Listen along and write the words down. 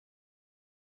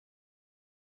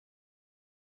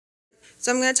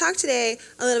So I'm going to talk today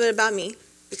a little bit about me,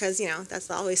 because, you know,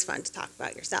 that's always fun to talk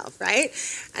about yourself, right?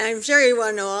 And I'm sure you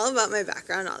want to know all about my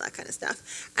background, all that kind of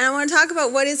stuff. And I want to talk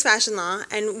about what is fashion law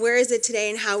and where is it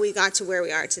today and how we got to where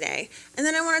we are today. And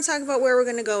then I want to talk about where we're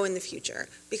going to go in the future,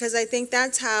 because I think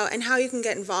that's how, and how you can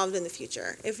get involved in the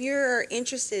future. If you're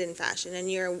interested in fashion and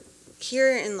you're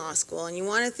here in law school and you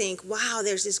want to think, wow,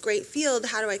 there's this great field,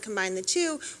 how do I combine the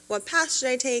two? What path should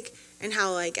I take and how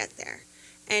will I get there?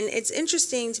 And it's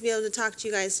interesting to be able to talk to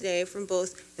you guys today from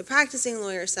both the practicing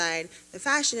lawyer side, the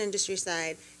fashion industry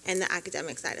side, and the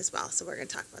academic side as well. So we're going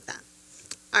to talk about that.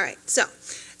 All right, so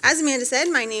as Amanda said,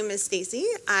 my name is Staci.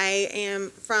 I am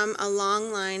from a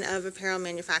long line of apparel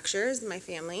manufacturers in my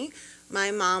family.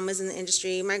 My mom was in the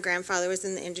industry, my grandfather was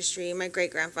in the industry, my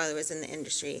great-grandfather was in the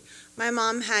industry. My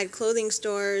mom had clothing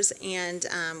stores and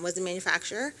was a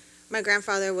manufacturer. My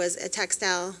grandfather was a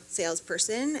textile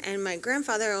salesperson, and my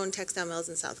grandfather owned textile mills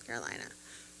in South Carolina.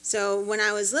 So when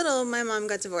I was little, my mom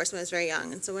got divorced when I was very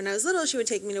young, and so when I was little, she would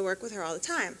take me to work with her all the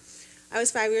time. I was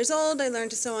 5 years old. I learned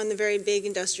to sew on the very big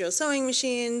industrial sewing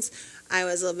machines. I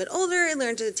was a little bit older. I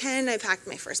learned at 10. I packed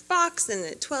my first box, and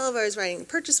at 12, I was writing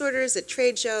purchase orders at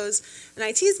trade shows. And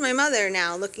I tease my mother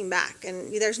now, looking back, and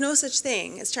there's no such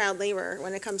thing as child labor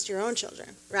when it comes to your own children,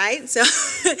 right? So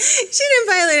she didn't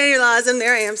violate any laws, and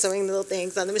there I am sewing little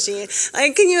things on the machine.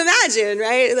 Like, can you imagine,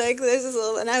 right? Like, there's this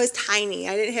little, and I was tiny.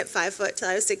 I didn't hit 5 foot till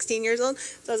I was 16 years old.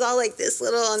 So I was all like this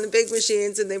little on the big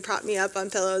machines, and they propped me up on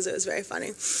pillows. It was very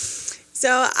funny. So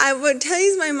I would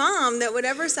tease my mom that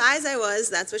whatever size I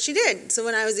was, that's what she did. So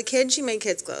when I was a kid, she made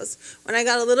kids' clothes. When I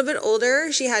got a little bit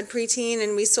older, she had preteen,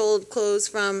 and we sold clothes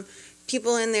from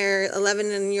people in their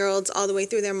 11-year-olds all the way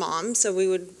through their moms. So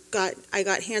I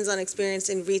got hands-on experience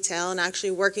in retail and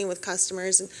actually working with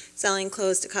customers and selling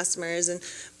clothes to customers. And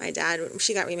my dad,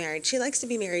 she got remarried. She likes to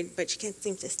be married, but she can't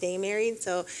seem to stay married.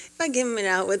 So if I give them it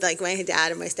out with like my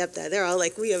dad and my stepdad, they're all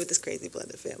like, we have this crazy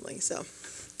blended family. So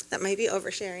that might be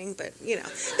oversharing, but you know,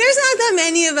 there's not that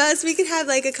many of us. We could have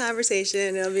like a conversation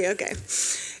and it'll be okay.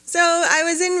 So I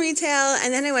was in retail,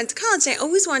 and then I went to college, and I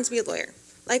always wanted to be a lawyer.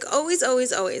 Like always,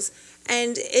 always, always.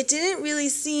 And it didn't really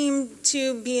seem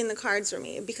to be in the cards for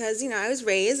me because, you know, I was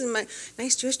raised, and my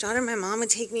nice Jewish daughter, my mom would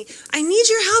take me, I need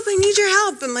your help, I need your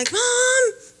help. I'm like,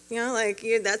 Mom, you know, like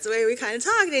that's the way we kind of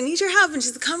talked. I need your help. And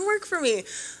she's like, come work for me.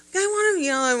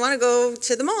 I want to go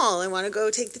to the mall. I want to go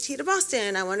take the T to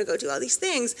Boston. I want to go do all these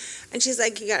things. And she's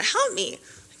like, you got to help me. I'm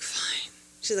like, fine.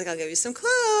 She's like, I'll give you some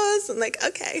clothes. I'm like,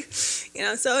 okay. You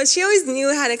know, so she always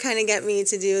knew how to kind of get me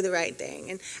to do the right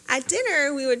thing. And at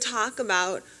dinner, we would talk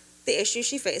about the issue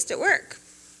she faced at work.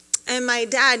 And my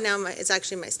dad, it's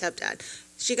actually my stepdad,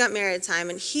 she got married at the time,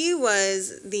 and he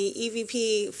was the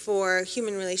EVP for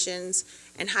Human Relations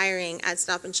and Hiring at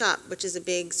Stop and Shop, which is a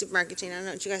big supermarket chain. I don't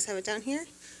know, do you guys have it down here?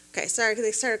 Okay, sorry, because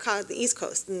they started calling it the East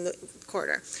Coast in the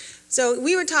quarter. So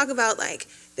we would talk about like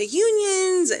the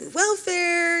unions and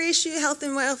welfare issue, health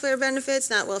and welfare benefits,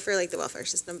 not welfare like the welfare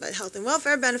system, but health and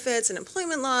welfare benefits and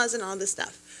employment laws and all this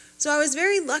stuff. So I was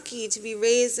very lucky to be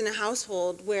raised in a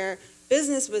household where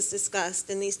business was discussed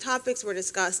and these topics were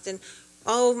discussed, and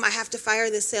oh, I have to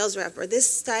fire this sales rep, or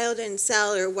this style didn't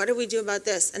sell, or what do we do about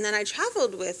this? And then I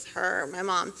traveled with her, my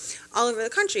mom, all over the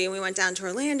country, and we went down to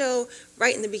Orlando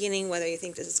right in the beginning, whether you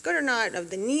think this is good or not,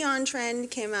 of the neon trend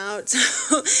came out.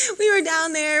 So we were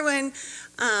down there when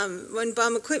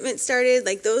Bum Equipment started,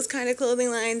 like those kind of clothing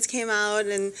lines came out,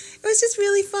 and it was just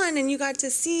really fun, and you got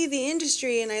to see the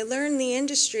industry, and I learned the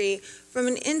industry from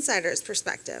an insider's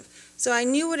perspective. So I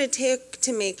knew what it took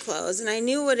to make clothes, and I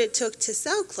knew what it took to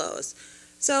sell clothes.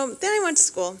 So then I went to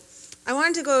school. I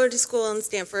wanted to go to school in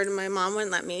Stanford, and my mom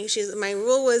wouldn't let me. My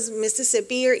rule was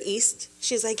Mississippi or East.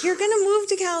 She's like, you're going to move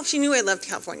to California. She knew I loved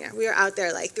California. We were out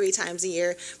there like 3 times a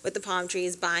year with the palm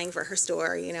trees buying for her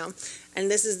store, you know.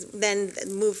 And this is then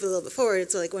moved a little bit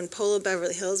forward. So like when Polo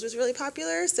Beverly Hills was really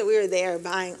popular, so we were there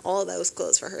buying all those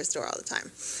clothes for her store all the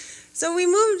time. So we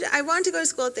moved, I wanted to go to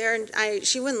school out there, and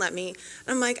she wouldn't let me. And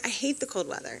I'm like, I hate the cold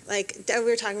weather. Like, we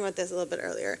were talking about this a little bit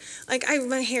earlier. Like,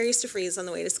 my hair used to freeze on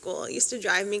the way to school. It used to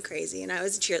drive me crazy, and I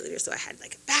was a cheerleader, so I had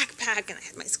like a backpack, and I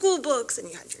had my school books, and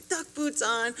you had your duck boots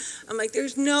on. I'm like,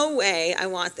 there's no way I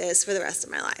want this for the rest of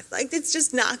my life. Like, it's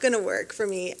just not going to work for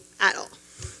me at all.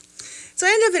 So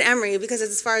I ended up at Emory because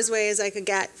it's as far away as I could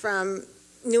get from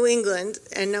New England,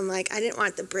 and I'm like, I didn't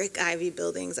want the brick ivy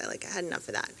buildings. I had enough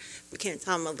of that. We can't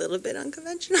tell I'm a little bit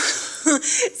unconventional.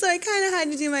 So I kind of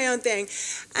had to do my own thing.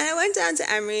 And I went down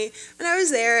to Emory, and I was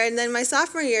there, and then my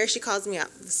sophomore year, she calls me up.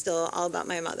 It's still all about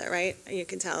my mother, right? You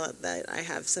can tell that I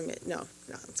have some, no,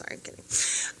 I'm sorry, I'm kidding.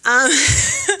 So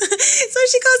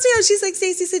she calls me up, she's like,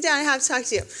 Staci, sit down, I have to talk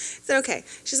to you. I said, okay.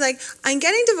 She's like, I'm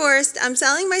getting divorced, I'm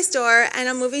selling my store, and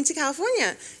I'm moving to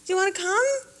California. Do you want to come?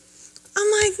 I'm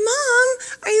like, Mom,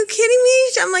 are you kidding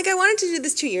me? I'm like, I wanted to do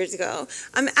this 2 years ago.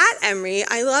 I'm at Emory.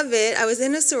 I love it. I was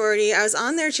in a sorority. I was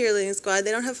on their cheerleading squad.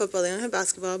 They don't have football. They don't have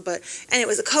basketball. And it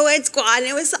was a co-ed squad, and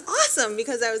it was awesome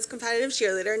because I was a competitive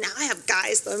cheerleader. Now I have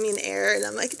guys throwing me in the air, and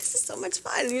I'm like, this is so much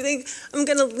fun. And you think, I'm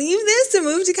going to leave this and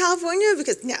move to California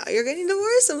because now you're getting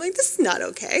divorced? I'm like, this is not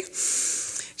okay.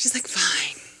 She's like,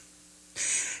 fine.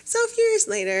 So a few years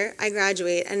later, I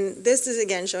graduate, and this is,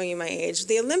 again, showing you my age.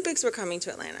 The Olympics were coming to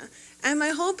Atlanta. And my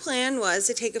whole plan was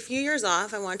to take a few years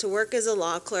off. I wanted to work as a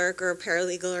law clerk or a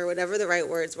paralegal or whatever the right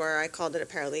words were. I called it a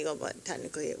paralegal, but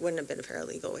technically it wouldn't have been a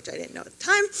paralegal, which I didn't know at the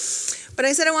time. But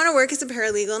I said I want to work as a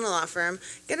paralegal in a law firm,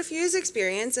 get a few years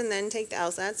experience, and then take the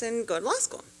LSATs and go to law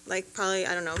school. Like probably,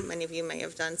 I don't know, many of you may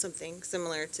have done something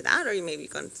similar to that, or you maybe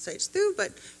gone straight through,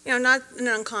 but not an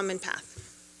uncommon path.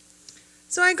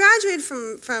 So I graduated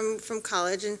from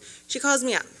college, and she calls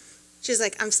me up. She's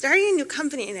like, I'm starting a new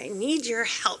company, and I need your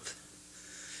help.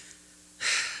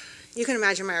 You can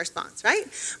imagine my response, right?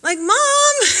 I'm like, Mom,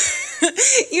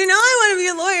 you know I want to be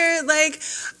a lawyer. Like,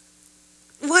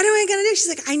 what am I going to do? She's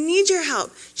like, I need your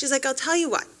help. She's like, I'll tell you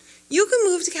what. You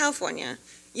can move to California.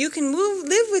 You can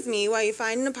live with me while you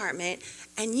find an apartment,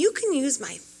 and you can use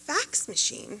my fax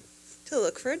machine to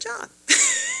look for a job.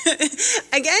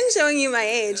 Again, showing you my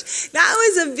age. That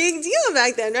was a big deal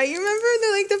back then, right? You remember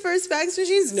the first fax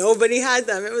machines? Nobody had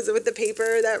them. It was with the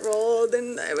paper that rolled,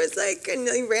 and it was like, and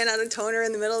you ran out of toner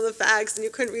in the middle of the fax, and you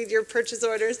couldn't read your purchase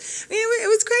orders. I mean, it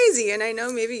was crazy, and I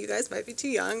know maybe you guys might be too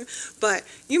young, but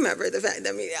you remember the fact that,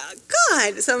 I mean, oh,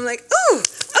 God. So I'm like, oh,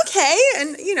 okay.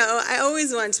 And, I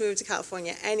always wanted to move to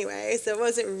California anyway, so it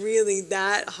wasn't really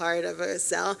that hard of a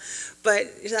sell.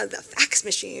 But the fax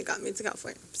machine got me to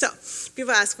California. So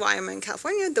people ask, why am I in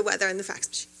California? The weather and the fax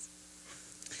machines.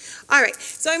 All right,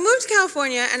 so I moved to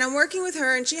California, and I'm working with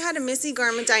her, and she had a Missy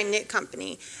garment dye knit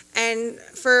company. And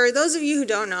for those of you who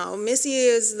don't know, Missy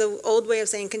is the old way of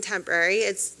saying contemporary.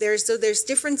 There's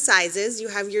different sizes. You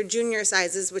have your junior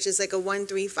sizes, which is like a 1,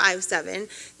 3, 5, 7.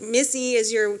 Missy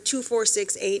is your 2, 4,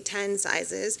 6, 8, 10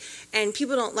 sizes. And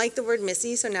people don't like the word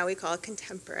Missy, so now we call it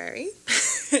contemporary.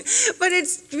 But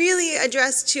it's really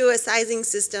addressed to a sizing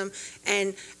system.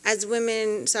 And as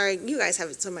women, sorry, you guys have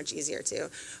it so much easier too,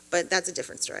 but that's a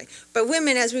different story. But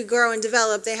women, as we grow and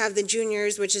develop, they have the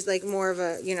juniors, which is like more of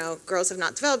a, girls have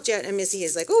not developed yet, and Missy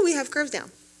is like, oh, we have curves now.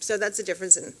 So that's the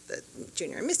difference in the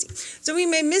junior and Missy. So we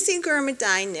made Missy garment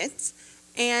dye knits,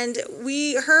 and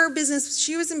her business,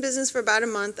 she was in business for about a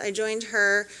month. I joined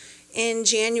her in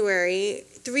January.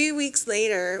 3 weeks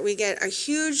later, we get a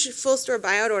huge full store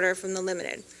buyout order from the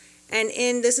Limited. And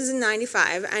this is in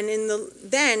 95, and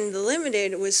then the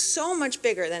Limited was so much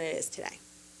bigger than it is today.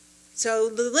 So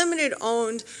the Limited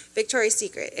owned Victoria's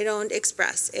Secret, it owned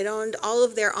Express, it owned all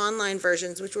of their online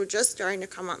versions, which were just starting to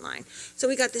come online. So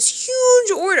we got this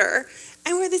huge order,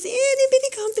 and we're this itty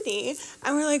bitty company,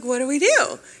 and we're like, what do we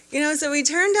do? So we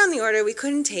turned down the order, we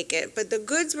couldn't take it, but the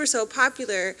goods were so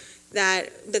popular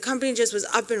that the company just was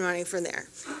up and running from there.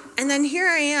 And then here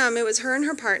I am, it was her and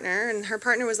her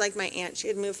partner was like my aunt. She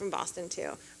had moved from Boston too.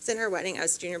 I was in her wedding, I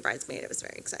was junior bridesmaid, it was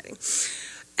very exciting.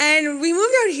 And we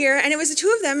moved out here, and it was the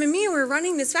two of them and me, and we were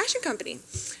running this fashion company.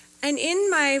 And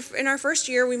in our first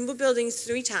year, we moved buildings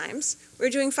 3 times. We were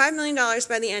doing $5 million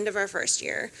by the end of our first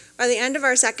year. By the end of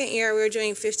our second year, we were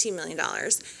doing $15 million.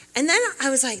 And then I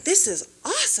was like, this is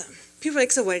awesome. People were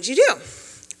like, so what did you do?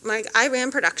 I ran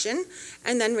production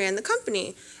and then ran the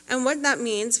company. And what that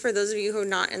means, for those of you who are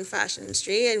not in the fashion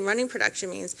industry, and running production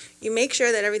means you make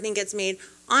sure that everything gets made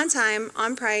on time,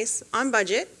 on price, on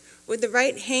budget, with the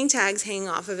right hang tags hanging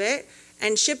off of it,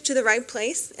 and shipped to the right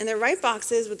place, in the right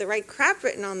boxes with the right crap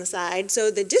written on the side, so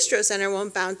the distro center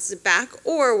won't bounce it back,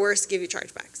 or worse, give you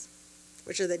chargebacks,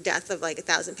 which are the death of like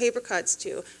 1,000 paper cuts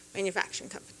to manufacturing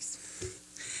companies.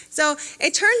 So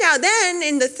it turned out then,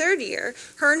 in the 3rd year,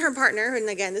 her and her partner, and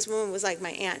again, this woman was like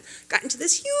my aunt, got into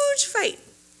this huge fight,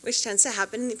 which tends to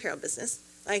happen in the apparel business.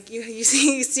 Like you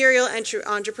see serial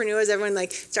entrepreneurs, everyone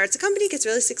like starts a company, gets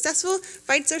really successful,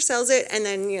 fights or sells it, and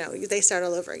then they start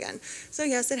all over again. So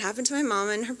yes, it happened to my mom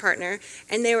and her partner,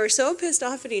 and they were so pissed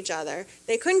off at each other,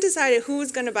 they couldn't decide who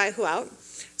was going to buy who out.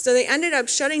 So they ended up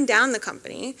shutting down the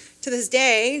company. To this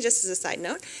day, just as a side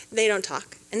note, they don't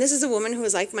talk. And this is a woman who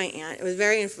was like my aunt. It was a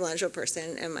very influential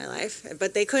person in my life,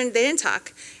 but they didn't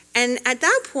talk. And at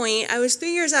that point, I was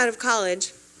 3 years out of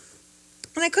college,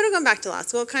 And I could have gone back to law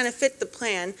school, kind of fit the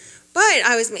plan, but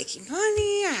I was making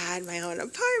money, I had my own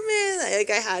apartment,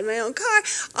 I had my own car,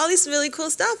 all this really cool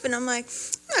stuff, and I'm like,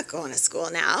 I'm not going to school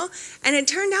now. And it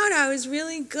turned out I was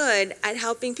really good at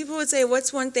helping. People would say,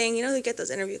 what's one thing, they get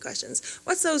those interview questions,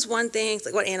 what's those one things,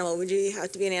 like what animal would you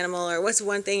have to be an animal, or what's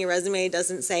one thing your resume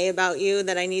doesn't say about you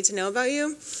that I need to know about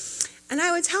you? And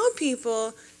I would tell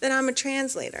people that I'm a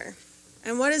translator.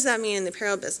 And what does that mean in the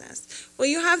apparel business? Well,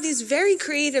 you have these very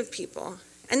creative people,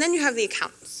 and then you have the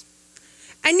accountants.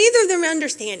 And neither of them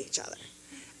understand each other.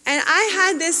 And I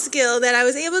had this skill that I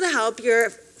was able to help your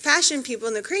fashion people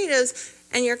and the creatives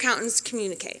and your accountants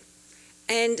communicate.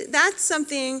 And that's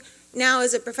something now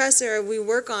as a professor we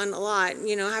work on a lot,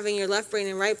 having your left brain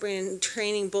and right brain and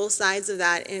training both sides of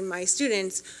that in my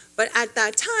students. But at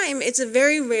that time, it's a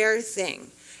very rare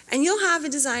thing. And you'll have a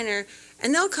designer,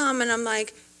 and they'll come, and they're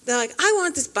like, I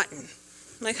want this button.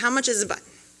 I'm like, how much is a button?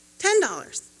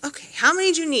 $10. Okay, how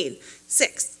many do you need?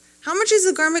 6. How much is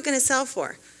the garment going to sell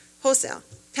for? Wholesale,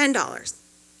 $10.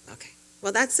 Okay,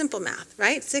 well that's simple math,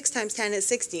 right? 6 times 10 is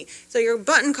 60. So your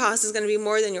button cost is going to be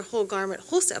more than your whole garment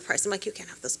wholesale price. I'm like, you can't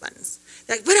have those buttons.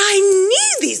 They're like, but I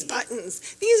need these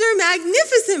buttons. These are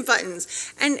magnificent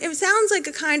buttons. And it sounds like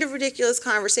a kind of ridiculous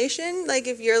conversation. Like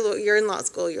if you're in law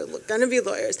school, you're going to be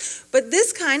lawyers. But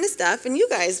this kind of stuff, and you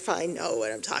guys probably know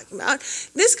what I'm talking about,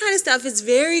 this kind of stuff is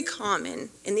very common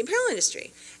in the apparel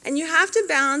industry. And you have to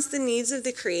balance the needs of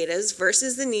the creatives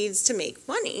versus the needs to make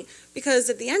money. Because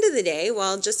at the end of the day,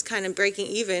 while just kind of breaking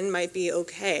even might be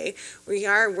okay, we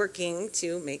are working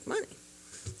to make money.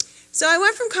 So I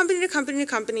went from company to company to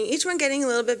company, each one getting a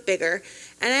little bit bigger.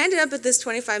 And I ended up at this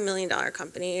 $25 million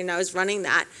company, and I was running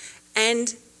that.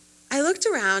 And I looked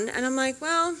around, and I'm like,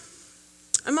 well,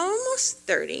 I'm almost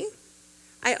 30.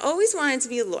 I always wanted to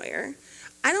be a lawyer.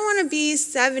 I don't want to be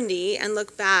 70 and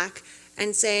look back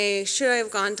and say, should I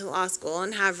have gone to law school,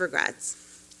 and have regrets.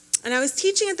 And I was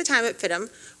teaching at the time at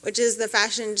FITM, which is the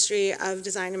fashion industry of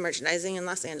design and merchandising in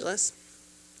Los Angeles.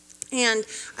 And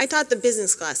I taught the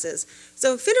business classes.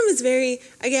 So FITM is very,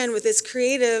 again, with this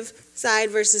creative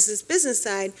side versus this business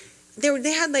side,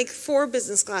 they had like 4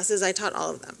 business classes. I taught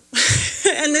all of them.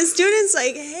 And the students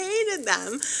hated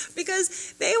them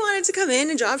because they wanted to come in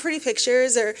and draw pretty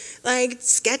pictures or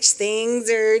sketch things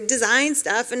or design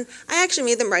stuff. And I actually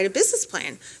made them write a business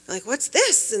plan. They're like, what's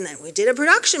this? And then we did a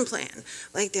production plan.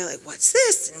 They're like, what's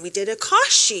this? And we did a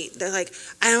cost sheet. They're like,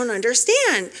 I don't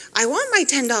understand. I want my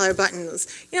 $10 buttons.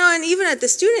 And even at the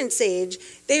student stage,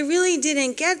 they really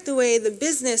didn't get the way the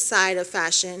business side of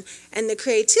fashion and the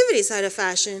creativity side of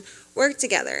fashion work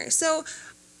together. So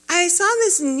I saw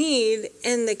this need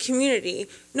in the community.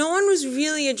 No one was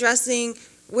really addressing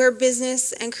where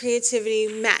business and creativity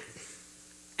met.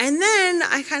 And then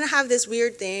I kind of have this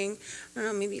weird thing. I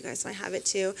don't know, maybe you guys might have it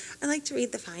too. I like to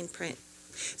read the fine print.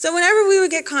 So whenever we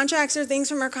would get contracts or things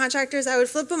from our contractors, I would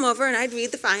flip them over and I'd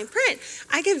read the fine print.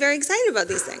 I get very excited about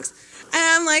these things. And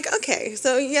I'm like, okay,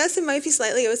 so yes, it might be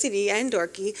slightly OCD and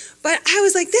dorky, but I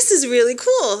was like, this is really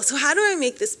cool. So how do I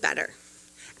make this better?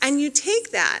 And you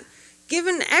take that,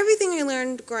 given everything I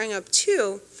learned growing up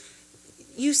too,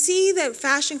 you see that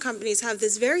fashion companies have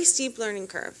this very steep learning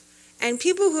curve. And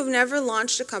people who have never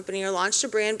launched a company or launched a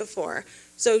brand before,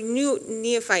 so new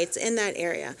neophytes in that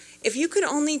area, if you could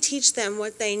only teach them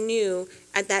what they knew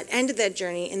at that end of that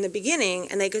journey in the beginning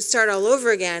and they could start all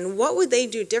over again, what would they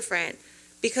do different?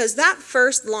 Because that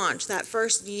first launch, that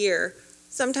first year,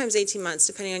 sometimes 18 months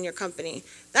depending on your company,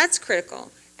 that's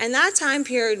critical. And that time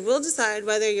period will decide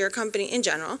whether your company in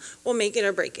general will make it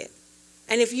or break it.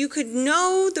 And if you could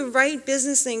know the right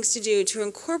business things to do to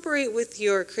incorporate with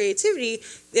your creativity,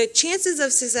 the chances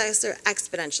of success are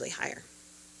exponentially higher.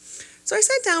 So I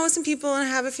sat down with some people and I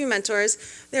have a few mentors.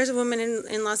 There's a woman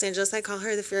in Los Angeles, I call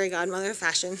her the fairy godmother of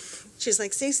fashion. She's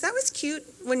like, Stace, that was cute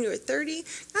when you were 30.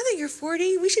 Now that you're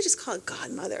 40, we should just call it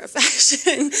godmother of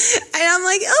fashion. And I'm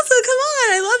like, Elsa, come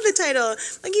on, I love the title.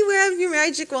 Like you wear your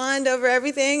magic wand over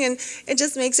everything and it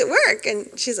just makes it work. And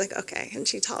she's like, okay, and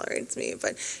she tolerates me.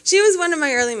 But she was one of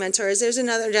my early mentors. There's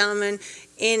another gentleman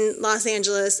in Los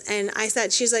Angeles and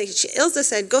Ilsa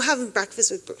said, go have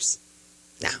breakfast with Bruce.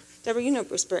 Now, Deborah, you know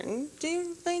Bruce Burton. Do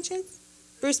you, by any chance?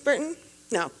 Bruce Burton?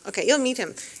 No. Okay, you'll meet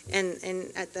him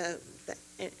anyways,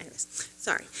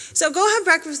 sorry. So go have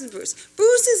breakfast with Bruce.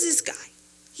 Bruce is this guy.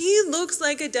 He looks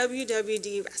like a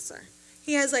WWD wrestler.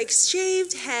 He has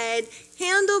shaved head,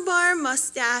 handlebar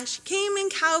mustache, came in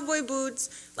cowboy boots,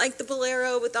 like the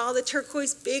bolero with all the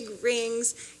turquoise big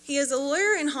rings. He is a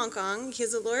lawyer in Hong Kong. He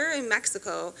is a lawyer in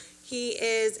Mexico. He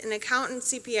is an accountant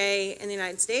CPA in the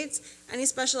United States, and he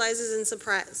specializes in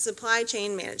supply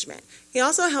chain management. He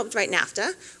also helped write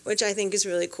NAFTA, which I think is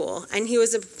really cool, and he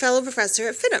was a fellow professor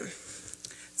at FITM.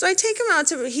 So I take him out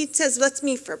to, he says, let's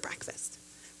meet for breakfast.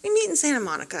 We meet in Santa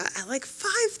Monica at like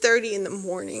 5:30 in the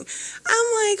morning. I'm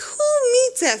like, who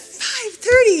meets at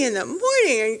 5:30 in the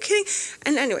morning? Are you kidding?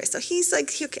 And anyway, so he's like,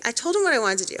 I told him what I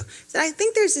wanted to do. So I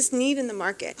think there's this need in the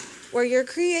market where your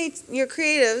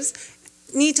creatives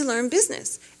need to learn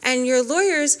business, and your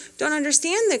lawyers don't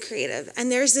understand the creative,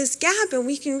 and there's this gap, and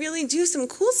we can really do some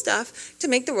cool stuff to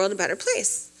make the world a better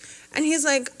place. And he's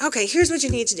like, okay, here's what you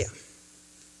need to do.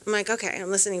 I'm like, okay,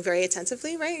 I'm listening very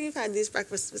attentively, right? You've had these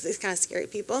breakfasts with these kind of scary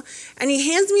people. And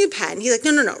he hands me a pen. He's like,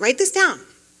 no, write this down.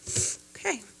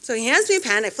 Okay, so he hands me a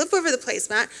pen. I flip over the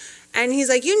placemat, and he's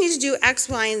like, you need to do X,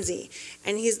 Y, and Z.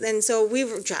 And so we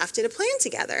drafted a plan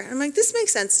together. I'm like, this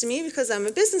makes sense to me because I'm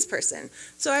a business person.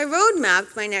 So I road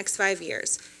mapped my next 5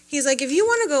 years. He's like, if you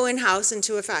want to go in-house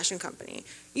into a fashion company,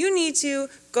 you need to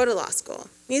go to law school.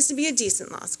 It needs to be a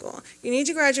decent law school. You need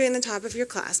to graduate in the top of your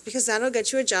class because that'll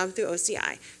get you a job through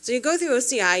OCI. So you go through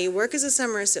OCI, you work as a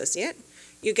summer associate,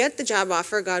 you get the job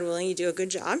offer, God willing, you do a good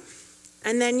job,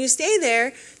 and then you stay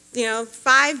there,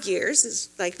 5 years is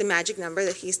like the magic number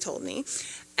that he's told me,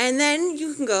 and then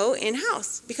you can go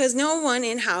in-house because no one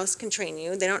in-house can train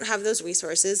you. They don't have those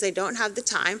resources. They don't have the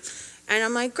time. And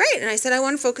I'm like, great. And I said, I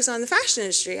want to focus on the fashion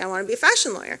industry. I want to be a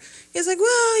fashion lawyer. He's like,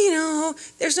 well,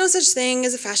 there's no such thing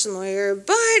as a fashion lawyer.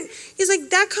 But he's like,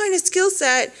 that kind of skill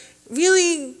set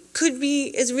really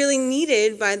is really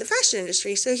needed by the fashion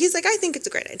industry. So he's like, I think it's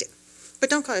a great idea. But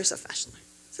don't call yourself a fashion lawyer.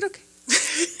 I said, okay.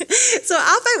 So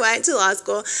off I went to law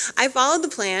school. I followed the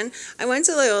plan. I went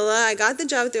to Loyola. I got the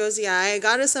job through OCI. I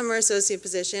got a summer associate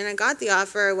position. I got the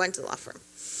offer. I went to the law firm.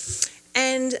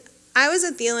 And I was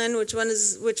at Thielen, which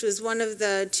was one of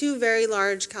the 2 very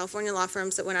large California law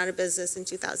firms that went out of business in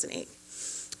 2008.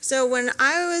 So when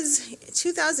I was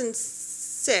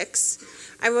 2006,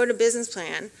 I wrote a business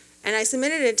plan, and I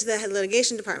submitted it to the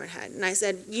litigation department head. And I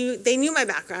said, they knew my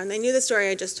background. They knew the story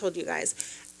I just told you guys.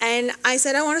 And I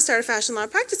said, I want to start a fashion law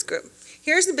practice group.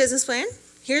 Here's the business plan.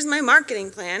 Here's my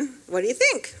marketing plan. What do you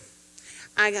think?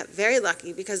 I got very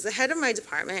lucky because the head of my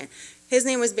department, his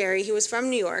name was Barry. He was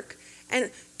from New York. And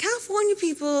California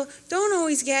people don't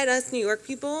always get us New York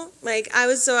people. I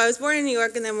was born in New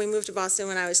York, and then we moved to Boston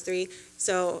when I was 3.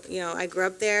 So, I grew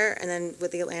up there, and then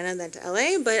with Atlanta, and then to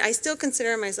LA. But I still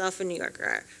consider myself a New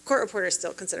Yorker. Court reporters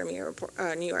still consider me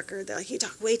a New Yorker. They're like, you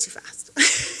talk way too fast.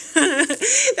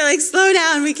 They're like, slow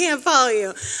down, we can't follow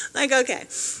you. Like, okay.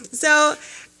 So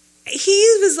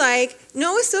he was like,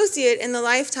 no associate in the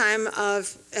lifetime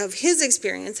of his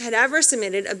experience had ever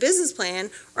submitted a business plan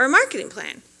or a marketing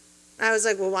plan. I was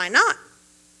like, well, why not?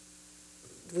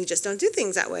 We just don't do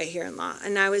things that way here in law.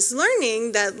 And I was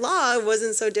learning that law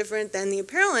wasn't so different than the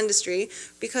apparel industry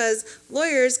because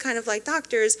lawyers, kind of like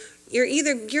doctors, you're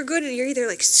either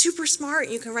like super smart,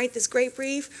 you can write this great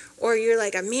brief, or you're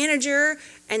like a manager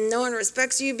and no one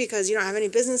respects you because you don't have any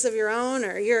business of your own,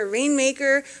 or you're a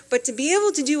rainmaker. But to be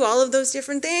able to do all of those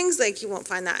different things, you won't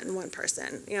find that in one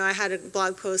person. I had a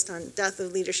blog post on death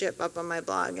of leadership up on my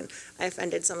blog, and I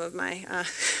offended some of my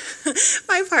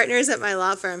my partners at my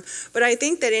law firm. But I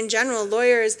think that in general,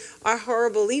 lawyers are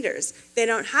horrible leaders. They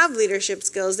don't have leadership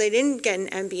skills. They didn't get an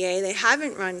MBA. They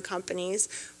haven't run companies,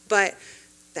 but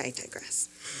I digress.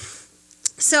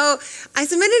 So I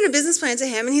submitted a business plan to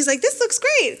him, and he's like, this looks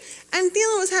great. And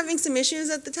Thielen was having some issues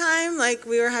at the time.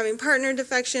 We were having partner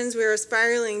defections. We were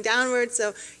spiraling downward.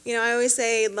 So, I always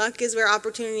say luck is where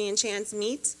opportunity and chance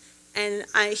meet. And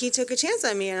he took a chance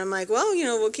on me, and I'm like, well,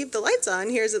 we'll keep the lights on.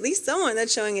 Here's at least someone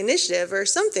that's showing initiative or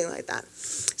something like that.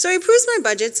 So he approves my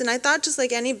budgets, and I thought just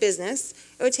like any business,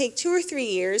 it would take 2 or 3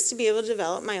 years to be able to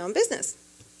develop my own business.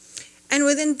 And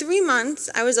within 3 months,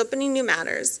 I was opening new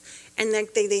matters. And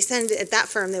they send, at that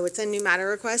firm, they would send new matter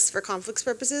requests for conflicts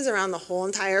purposes around the whole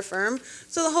entire firm.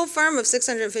 So the whole firm of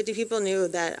 650 people knew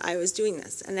that I was doing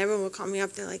this. And everyone would call me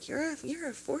up. They're like, you're a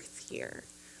 4th year.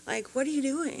 What are you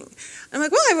doing? I'm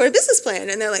like, well, I wrote a business plan.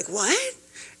 And they're like, what?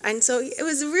 And so it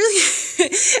was really,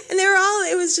 and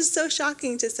it was just so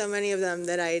shocking to so many of them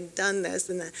that I had done this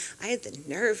and that I had the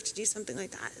nerve to do something like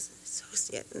that as an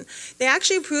associate. And they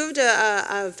actually approved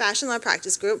a fashion law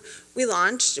practice group. We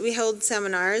launched, we held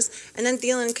seminars, and then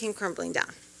Thielen came crumbling down.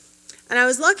 And I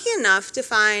was lucky enough to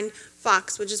find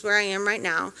Fox, which is where I am right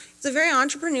now. It's a very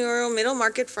entrepreneurial, middle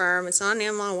market firm. It's not an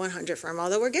AmLaw 100 firm,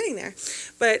 although we're getting there.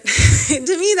 But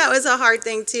to me, that was a hard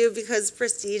thing too because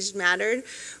prestige mattered.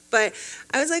 But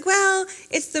I was like, well,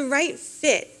 it's the right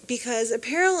fit because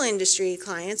apparel industry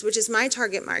clients, which is my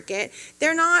target market,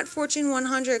 they're not Fortune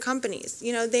 100 companies.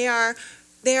 You know, they are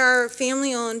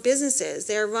family-owned businesses.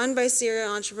 They're run by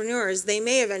serial entrepreneurs. They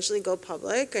may eventually go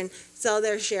public and sell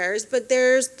their shares, but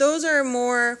those are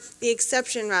more the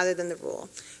exception rather than the rule.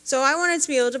 So I wanted to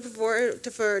be able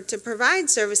to provide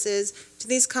services to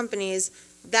these companies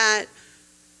that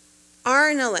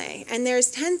are in LA, and there's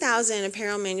 10,000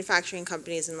 apparel manufacturing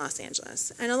companies in Los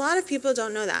Angeles, and a lot of people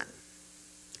don't know that.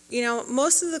 You know,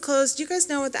 most of the clothes, do you guys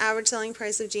know what the average selling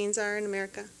price of jeans are in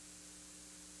America?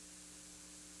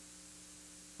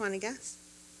 Want to guess?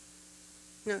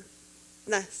 No,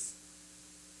 less.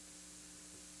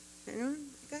 Anyone,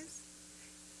 you guys?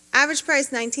 Average price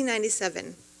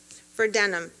 $19.97 for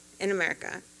denim in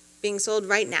America, being sold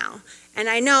right now. And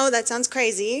I know that sounds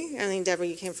crazy. I mean, Deborah,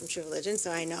 you came from True Religion,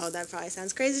 so I know that probably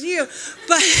sounds crazy to you.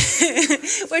 But,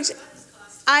 which,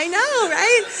 I know,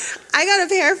 right? I got a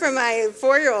pair for my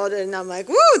 4-year-old, and I'm like,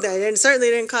 woo, that certainly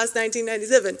didn't cost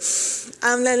 $19.97.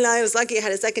 Then I was lucky I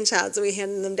had a second child, so we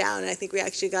handed them down, and I think we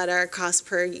actually got our cost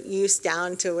per use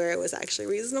down to where it was actually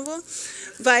reasonable.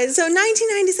 But so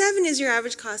 $19.97 is your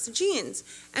average cost of jeans.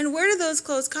 And where do those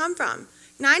clothes come from?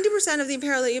 90% of the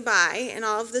apparel that you buy in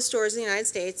all of the stores in the United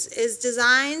States is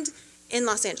designed in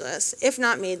Los Angeles, if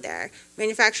not made there.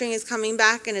 Manufacturing is coming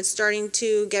back and it's starting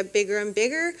to get bigger and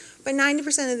bigger, but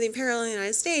 90% of the apparel in the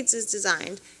United States is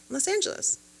designed in Los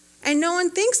Angeles. And no one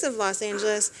thinks of Los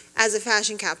Angeles as a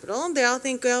fashion capital. They all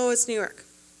think, oh, it's New York.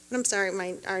 And I'm sorry,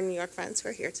 our New York friends who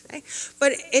are here today,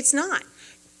 but it's not.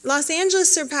 Los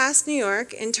Angeles surpassed New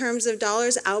York in terms of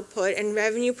dollars output and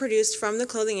revenue produced from the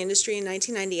clothing industry in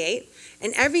 1998.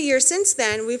 And every year since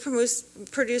then, we've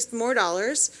produced more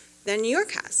dollars than New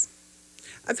York has.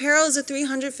 Apparel is a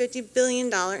 $350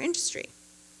 billion industry.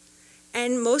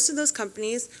 And most of those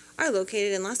companies are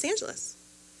located in Los Angeles.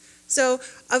 So,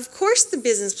 of course, the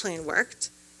business plan worked.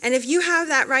 And if you have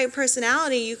that right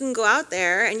personality, you can go out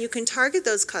there and you can target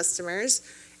those customers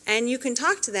and you can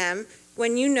talk to them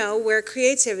when you know where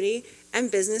creativity and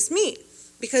business meet.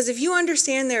 Because if you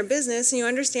understand their business and you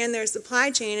understand their supply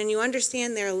chain and you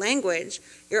understand their language,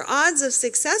 your odds of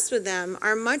success with them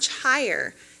are much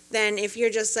higher than if you're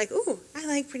just like, ooh, I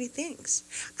like pretty things.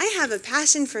 I have a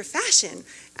passion for fashion.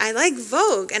 I like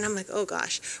Vogue. And I'm like, oh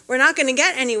gosh, we're not going to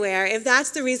get anywhere if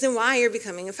that's the reason why you're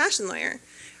becoming a fashion lawyer.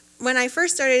 When I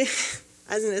first started,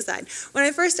 as an aside, when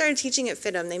I first started teaching at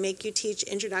FITM, they make you teach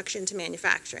Introduction to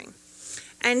Manufacturing.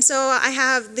 And so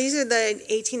these are the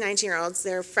 18, 19-year-olds,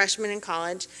 they're freshmen in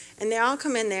college, and they all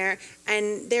come in there,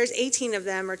 and there's 18 of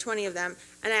them or 20 of them,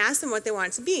 and I asked them what they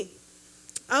wanted to be.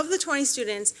 Of the 20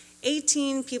 students,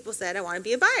 18 people said, I want to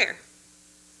be a buyer.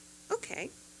 Okay.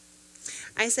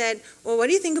 I said, well, what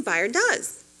do you think a buyer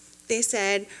does? They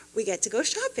said, we get to go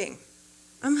shopping.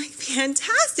 I'm like,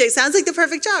 fantastic, sounds like the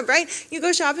perfect job, right? You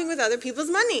go shopping with other people's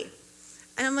money.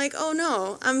 And I'm like, oh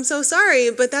no, I'm so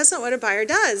sorry, but that's not what a buyer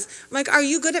does. I'm like, are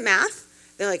you good at math?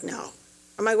 They're like, no.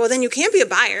 I'm like, well, then you can't be a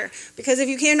buyer, because if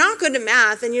you're not good at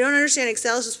math and you don't understand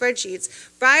Excel or spreadsheets,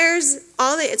 buyers,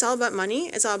 it's all about money,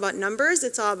 it's all about numbers,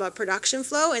 it's all about production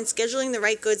flow and scheduling the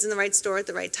right goods in the right store at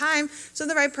the right time so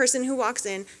the right person who walks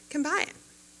in can buy it.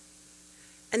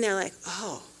 And they're like,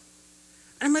 oh.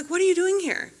 And I'm like, what are you doing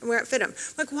here? And we're at FITM.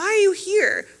 I'm like, why are you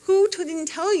here? Who didn't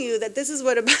tell you that this is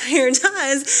what a buyer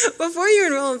does before you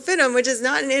enroll in FITM, which is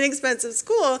not an inexpensive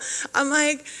school? I'm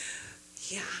like,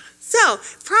 yeah. So,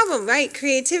 problem, right?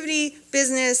 Creativity,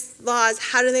 business, laws,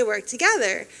 how do they work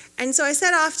together? And so I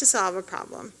set off to solve a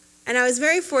problem. And I was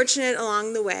very fortunate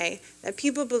along the way that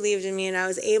people believed in me, and I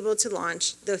was able to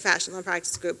launch the Fashion Law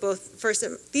Practice Group, both first at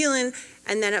Thielen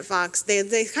and then at Fox.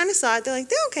 They kind of saw it. They're like,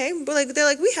 they're okay. But they're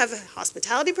like, we have a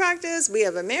hospitality practice. We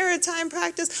have a maritime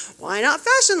practice. Why not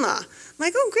fashion law? I'm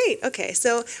like, oh, great. Okay.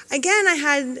 So again, I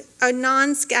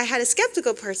had a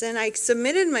skeptical person. I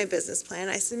submitted my business plan.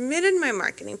 I submitted my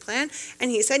marketing plan,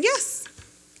 and he said yes.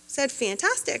 Said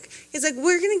fantastic. He's like,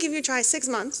 we're going to give you a try 6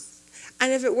 months.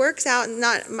 And if it works out,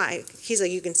 he's like,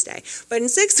 you can stay. But in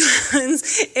 6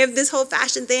 months, if this whole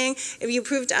fashion thing, if you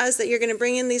prove to us that you're going to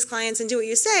bring in these clients and do what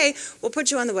you say, we'll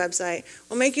put you on the website.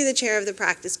 We'll make you the chair of the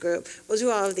practice group. We'll do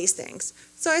all of these things.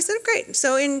 So I said, great.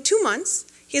 So in 2 months,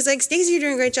 he's like, Staci, you're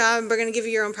doing a great job. We're going to give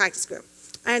you your own practice group.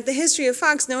 And at the history of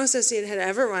Fox, no associate had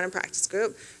ever run a practice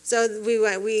group. So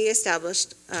we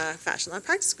established a Fashion Law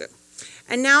Practice Group.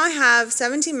 And now I have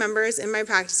 17 members in my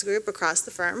practice group across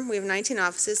the firm. We have 19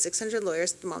 offices, 600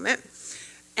 lawyers at the moment.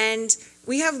 And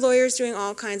we have lawyers doing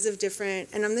all kinds of different,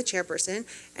 and I'm the chairperson,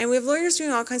 and we have lawyers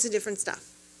doing all kinds of different stuff.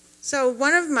 So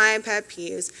one of my pet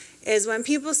peeves is when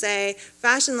people say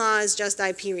fashion law is just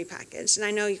IP repackaged. And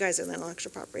I know you guys are the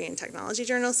Intellectual Property and Technology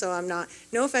Journal, so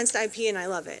no offense to IP, and I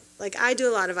love it. Like, I do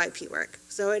a lot of IP work,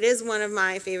 so it is one of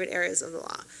my favorite areas of the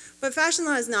law. But fashion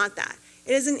law is not that.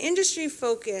 It is an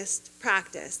industry-focused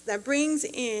practice that brings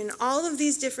in all of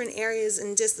these different areas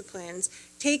and disciplines,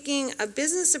 taking a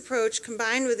business approach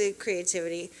combined with the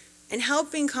creativity and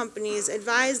helping companies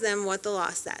advise them what the law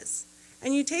says.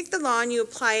 And you take the law and you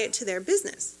apply it to their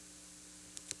business.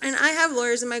 And I have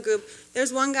lawyers in my group.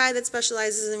 There's one guy that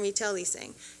specializes in retail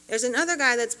leasing. There's another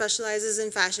guy that specializes in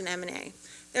fashion M&A.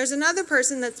 There's another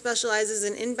person that specializes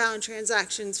in inbound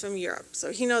transactions from Europe.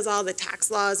 So he knows all the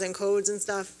tax laws and codes and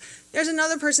stuff. There's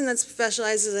another person that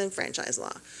specializes in franchise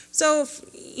law. So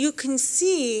you can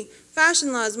see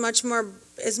fashion law is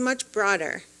much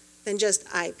broader than just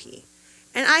IP.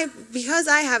 And because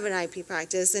I have an IP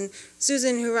practice, and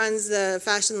Susan, who runs the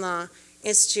Fashion Law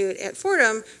Institute at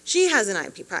Fordham, she has an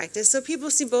IP practice. So people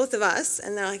see both of us,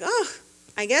 and they're like, oh,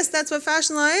 I guess that's what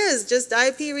fashion law is, just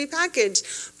IP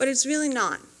repackaged. But it's really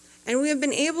not. And we have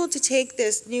been able to take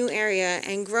this new area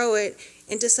and grow it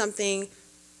into something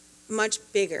much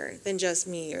bigger than just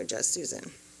me or just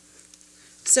Susan.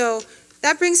 So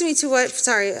that brings me to what,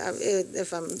 sorry if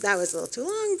that was a little too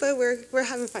long, but we're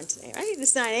having fun today, right?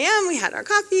 It's 9 a.m., we had our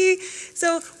coffee.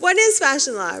 So what is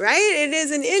fashion law, right? It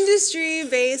is an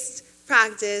industry-based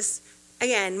practice,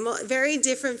 again, very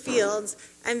different fields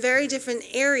and very different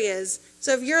areas.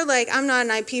 So if you're like, I'm not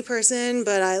an IP person,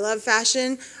 but I love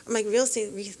fashion, I'm like, real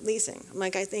estate leasing. I'm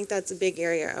like, I think that's a big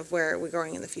area of where we're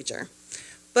going in the future.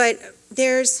 But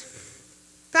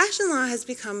fashion law has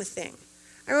become a thing.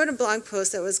 I wrote a blog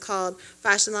post that was called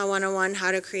Fashion Law 101,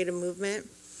 How to Create a Movement.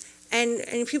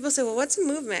 And people say, well, what's a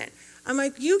movement? I'm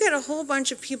like, you get a whole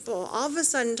bunch of people all of a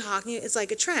sudden talking, it's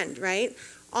like a trend, right?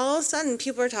 All of a sudden,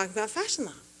 people are talking about fashion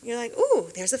law. You're like, ooh,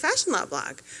 there's a fashion law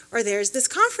blog, or there's this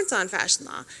conference on fashion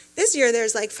law. This year,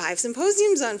 there's like 5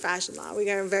 symposiums on fashion law. We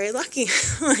got very lucky.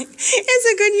 Like,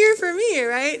 it's a good year for me,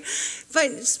 right?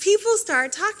 But people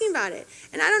start talking about it.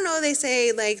 And I don't know, they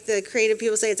say, like the creative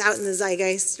people say it's out in the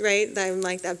zeitgeist, right? I'm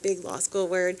like that big law school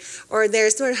word. Or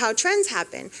there's sort of how trends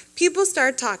happen. People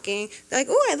start talking, they're like,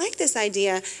 oh, I like this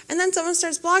idea. And then someone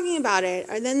starts blogging about it.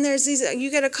 Or then there's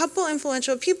you get a couple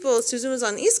influential people. Susan was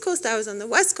on the East Coast, I was on the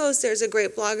West Coast. There's a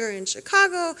great blogger in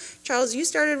Chicago. Charles, you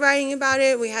started writing about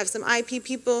it. We have some IP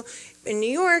people in New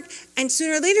York. And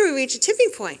sooner or later, we reach a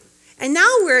tipping point. And now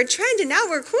we're a trend, and now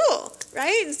we're cool,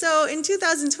 right? So in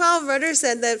 2012, Rudder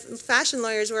said that fashion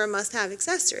lawyers were a must-have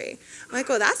accessory. I'm like,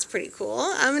 well, that's pretty cool.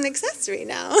 I'm an accessory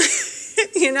now.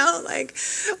 You know, like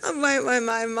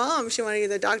my mom, she wanted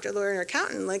either doctor, lawyer, or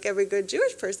accountant, like every good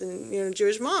Jewish person, you know,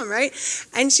 Jewish mom, right?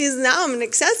 And now I'm an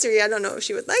accessory. I don't know if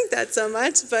she would like that so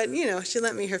much, but, you know, she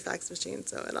lent me her fax machine,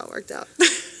 so it all worked out.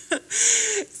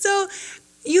 So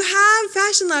you have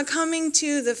fashion law coming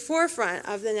to the forefront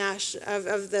of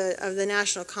the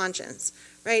national conscience,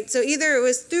 right? So either it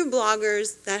was through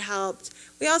bloggers that helped.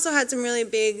 We also had some really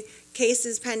big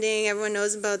cases pending. Everyone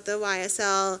knows about the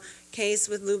YSL case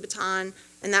with Louboutin,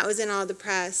 and that was in all the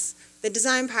press. The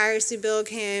design piracy bill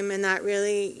came, and that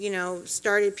really, you know,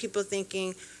 started people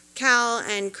thinking. Cal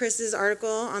and Chris's article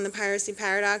on the piracy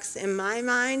paradox, in my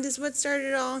mind, is what started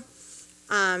it all.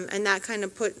 And that kind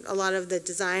of put a lot of the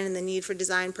design and the need for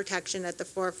design protection at the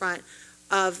forefront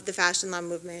of the fashion law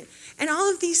movement. And all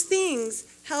of these things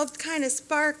helped kind of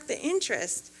spark the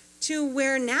interest to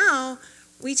where now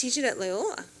we teach it at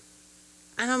Loyola.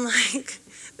 And I'm like,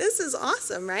 this is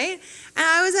awesome, right? And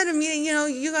I was at a meeting, you know,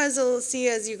 you guys will see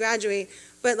as you graduate,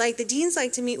 but like the deans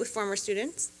like to meet with former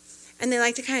students. And they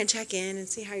like to kind of check in and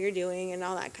see how you're doing and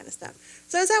all that kind of stuff.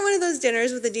 So I was at one of those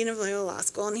dinners with the dean of Loyola Law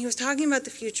School, and he was talking about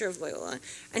the future of Loyola.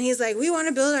 And he's like, we want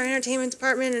to build our entertainment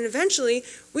department, and eventually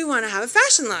we want to have a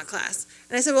fashion law class.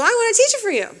 And I said, well, I want to teach it for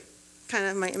you, kind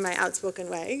of in my outspoken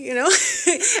way, you know.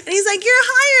 And he's like, you're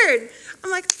hired.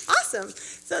 I'm like, awesome.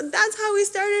 So that's how we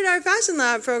started our fashion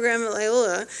law program at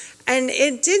Loyola. And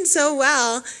it did so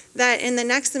well that in the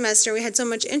next semester, we had so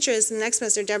much interest. In the next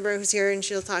semester, Deborah, who's here and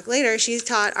she'll talk later, she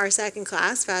taught our second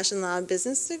class, Fashion Law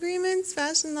Business Agreements,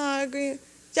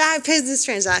 Business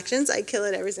Transactions. I kill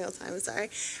it every single time, I'm sorry.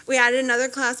 We added another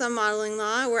class on modeling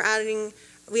law.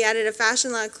 We added a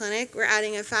fashion law clinic. We're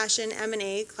adding a fashion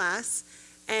M&A class.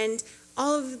 And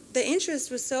all of the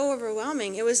interest was so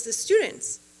overwhelming. It was the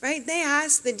students, right? They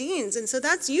asked the deans, and so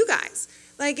that's you guys.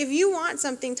 Like, if you want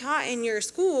something taught in your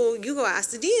school, you go ask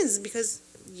the deans because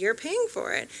you're paying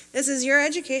for it. This is your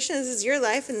education, this is your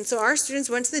life, and so our students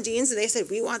went to the deans and they said,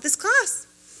 we want this class.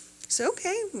 So,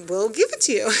 okay, we'll give it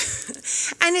to you.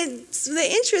 And the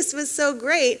interest was so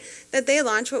great that they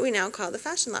launched what we now call the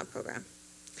Fashion Law program.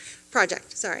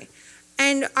 project, sorry.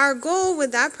 And our goal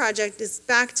with that project is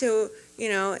back to,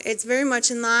 it's very much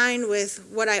in line with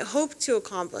what I hoped to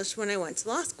accomplish when I went to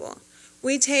law school.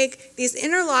 We take these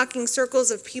interlocking circles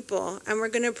of people and we're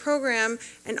going to program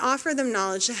and offer them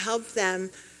knowledge to help them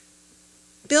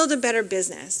build a better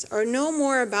business or know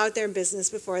more about their business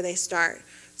before they start.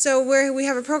 So we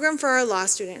have a program for our law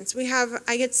students.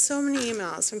 I get so many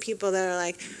emails from people that are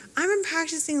like, I'm a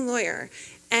practicing lawyer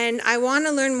and I want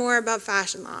to learn more about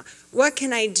fashion law. What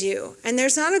can I do? And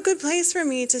there's not a good place for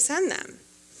me to send them.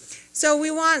 So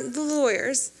we want the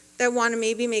lawyers that want to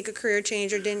maybe make a career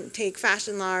change or didn't take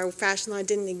fashion law or fashion law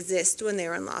didn't exist when they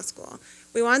were in law school.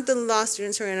 We want the law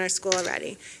students who are in our school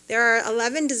already. There are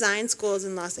 11 design schools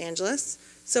in Los Angeles,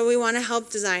 so we want to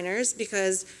help designers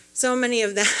because so many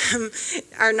of them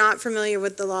are not familiar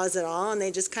with the laws at all and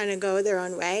they just kind of go their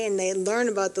own way and they learn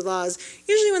about the laws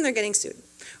usually when they're getting sued,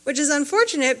 which is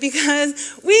unfortunate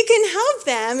because we can help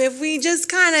them if we just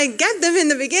kind of get them in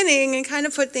the beginning and kind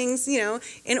of put things,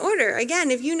 in order.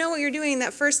 Again, if you know what you're doing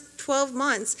that first 12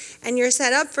 months and you're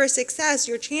set up for success,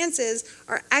 your chances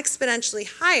are exponentially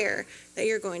higher that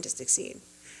you're going to succeed.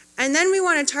 And then we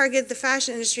want to target the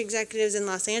fashion industry executives in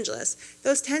Los Angeles.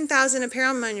 Those 10,000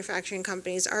 apparel manufacturing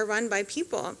companies are run by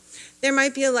people. There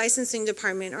might be a licensing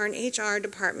department or an HR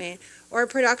department or a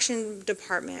production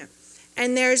department.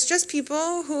 And there's just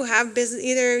people who have business,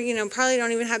 either, probably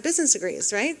don't even have business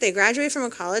degrees, right? They graduate from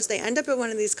a college, they end up at one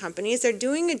of these companies, they're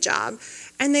doing a job,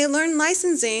 and they learn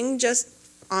licensing just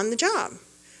on the job.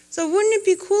 So wouldn't it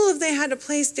be cool if they had a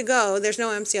place to go? There's no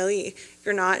MCLE if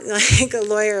you're not like a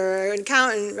lawyer or an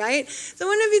accountant, right? So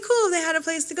wouldn't it be cool if they had a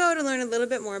place to go to learn a little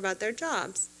bit more about their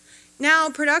jobs? Now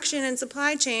production and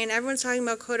supply chain, everyone's talking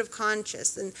about code of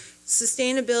conscience and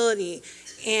sustainability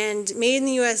and made in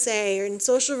the USA and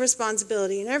social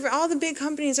responsibility, and all the big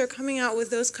companies are coming out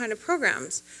with those kind of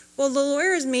programs. Well, the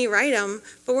lawyers may write them,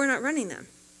 but we're not running them.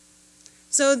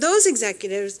 So those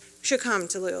executives should come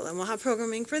to Loyola and we'll have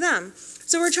programming for them.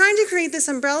 So we're trying to create this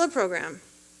umbrella program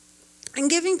and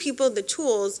giving people the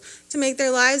tools to make their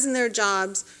lives and their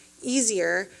jobs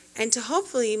easier and to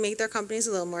hopefully make their companies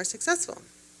a little more successful.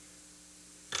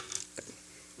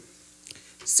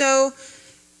 So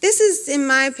this is, in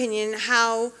my opinion,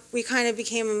 how we kind of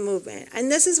became a movement.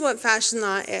 And this is what fashion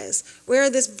law is. We're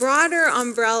this broader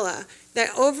umbrella that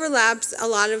overlaps a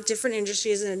lot of different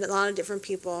industries and a lot of different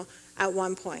people at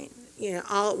one point,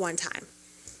 all at one time.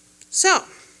 So,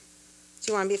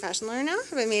 do you want to be a fashion lawyer now?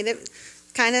 Have I made it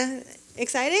kind of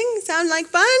exciting? Sound like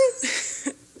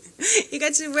fun? You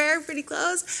get to wear pretty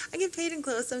clothes. I get paid in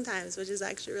clothes sometimes, which is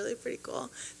actually really pretty cool.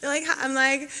 They're like, I'm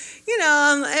like,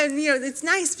 it's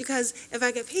nice because if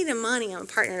I get paid in money, I'm a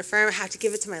partner in a firm, I have to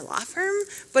give it to my law firm.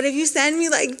 But if you send me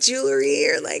like jewelry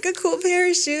or like a cool pair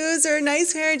of shoes or a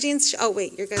nice pair of jeans, oh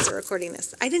wait, you guys are recording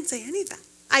this. I didn't say any of that.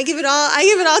 I give it all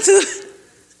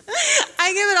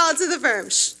to the firm.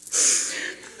 Shh.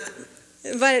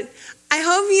 But I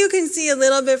hope you can see a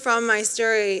little bit from my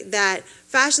story that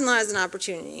fashion law is an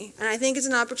opportunity, and I think it's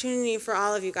an opportunity for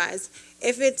all of you guys.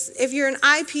 If you're an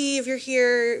IP, if you're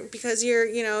here because you're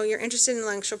interested in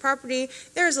intellectual property,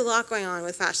 there's a lot going on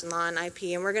with fashion law and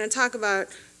IP, and we're going to talk about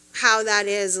how that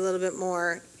is a little bit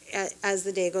more as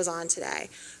the day goes on today.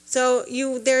 So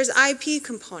there's IP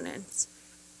components.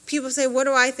 People say, what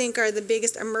do I think are the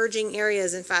biggest emerging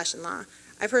areas in fashion law?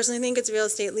 I personally think it's real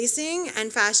estate leasing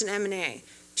and fashion M&A.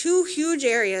 Two huge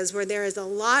areas where there is a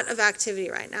lot of activity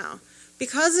right now.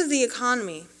 Because of the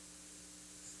economy,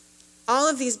 all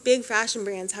of these big fashion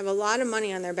brands have a lot of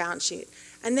money on their balance sheet,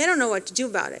 and they don't know what to do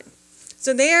about it.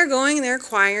 So they are going and they're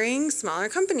acquiring smaller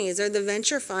companies, or the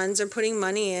venture funds are putting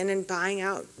money in and buying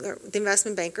out, or the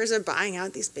investment bankers are buying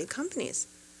out these big companies.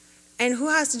 And who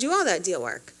has to do all that deal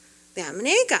work? The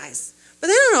M&A guys. But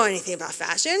they don't know anything about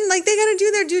fashion. Like, they got to do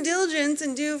their due diligence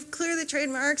and clear the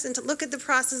trademarks and to look at the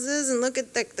processes and look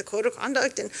at the code of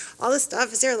conduct and all this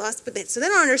stuff. Is there a loss? So they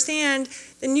don't understand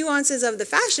the nuances of the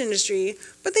fashion industry,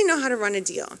 but they know how to run a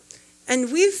deal.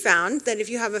 And we've found that if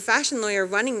you have a fashion lawyer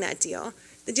running that deal,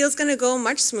 the deal's going to go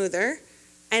much smoother,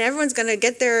 and everyone's going to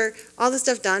get all the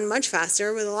stuff done much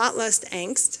faster with a lot less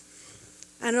angst,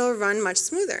 and it'll run much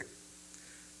smoother.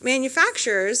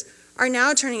 Manufacturers are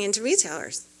now turning into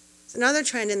retailers. It's another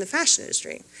trend in the fashion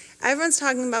industry. Everyone's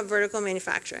talking about vertical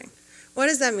manufacturing. What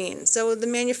does that mean? So the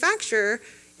manufacturer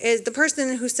is the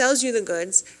person who sells you the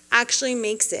goods, actually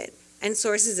makes it and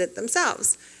sources it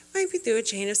themselves. Might be through a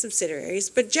chain of subsidiaries,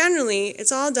 but generally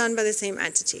it's all done by the same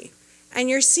entity. And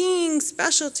you're seeing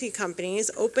specialty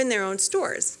companies open their own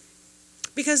stores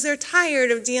because they're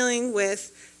tired of dealing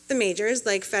with the majors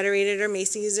like Federated or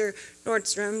Macy's or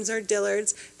Nordstrom's or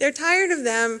Dillard's. They're tired of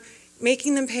them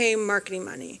making them pay marketing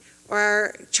money,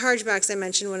 or chargebacks I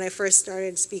mentioned when I first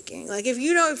started speaking. Like if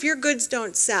your goods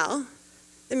don't sell,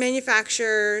 the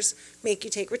manufacturers make you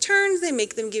take returns, they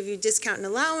make them give you discount and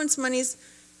allowance monies.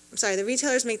 The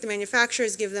retailers make the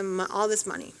manufacturers give them all this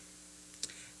money.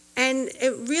 And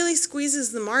it really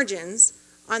squeezes the margins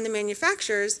on the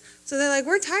manufacturers, so they're like,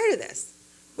 we're tired of this.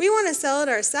 We want to sell it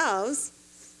ourselves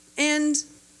and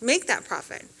make that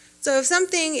profit. So if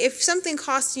something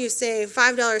costs you, say,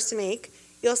 $5 to make,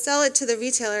 you'll sell it to the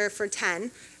retailer for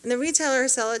 $10, and the retailer will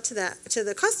sell it to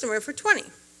the customer for $20.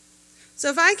 So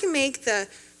if I can make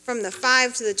from the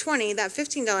 5 to the 20, that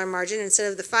 $15 margin,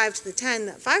 instead of the 5 to the 10,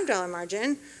 that $5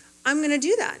 margin, I'm going to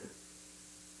do that.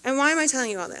 And why am I telling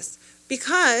you all this?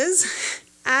 Because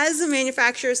as the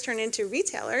manufacturers turn into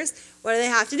retailers, what do they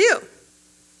have to do?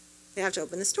 They have to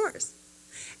open the stores.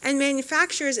 And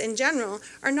manufacturers in general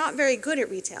are not very good at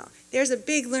retail. There's a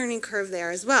big learning curve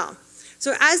there as well.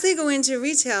 So as they go into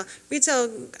retail,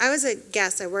 I was a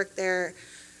guest, I worked there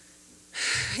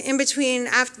in between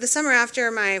the summer after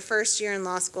my first year in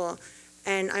law school,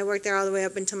 and I worked there all the way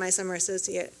up until my summer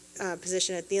associate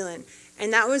position at Thielen.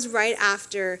 And that was right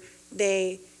after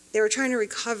they were trying to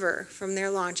recover from their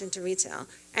launch into retail.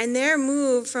 And their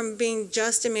move from being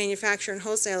just a manufacturer and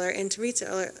wholesaler into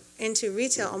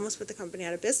retail almost put the company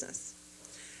out of business.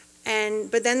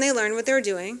 But then they learned what they were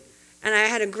doing, and I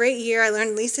had a great year. I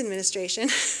learned lease administration.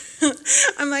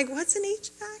 I'm like, what's an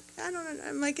HVAC? I don't know.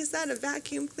 I'm like, is that a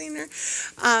vacuum cleaner?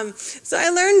 So I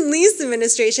learned lease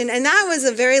administration, and that was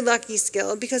a very lucky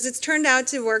skill because it's turned out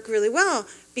to work really well.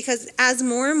 Because as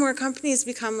more and more companies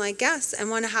become like Guess and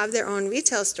want to have their own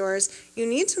retail stores, you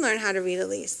need to learn how to read a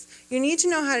lease. You need to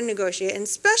know how to negotiate, and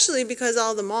especially because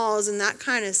all the malls and that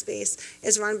kind of space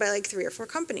is run by like 3 or 4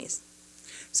 companies.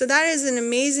 So that is an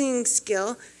amazing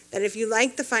skill that if you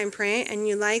like the fine print and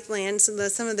you like land, so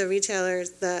some of the retailers,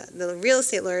 the real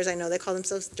estate lawyers, I know they call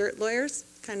themselves dirt lawyers,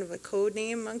 kind of a code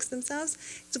name amongst themselves.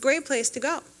 It's a great place to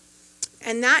go.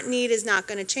 And that need is not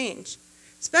going to change,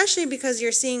 especially because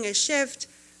you're seeing a shift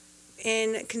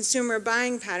in consumer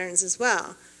buying patterns as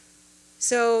well.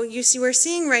 So we're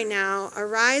seeing right now a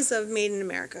rise of Made in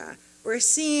America. We're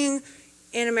seeing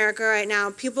in America right now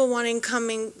people wanting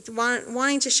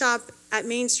to shop at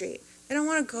Main Street. They don't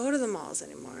want to go to the malls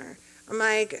anymore. I'm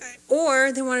like,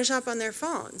 or they want to shop on their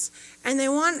phones, and they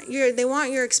want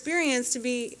your experience to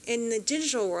be in the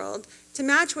digital world to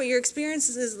match what your experience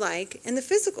is like in the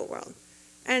physical world.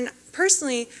 And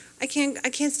personally, I can't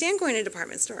stand going to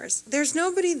department stores. There's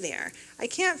nobody there. I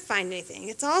can't find anything.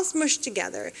 It's all smushed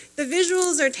together. The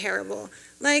visuals are terrible.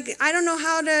 Like, I don't know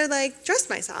how to dress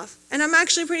myself, and I'm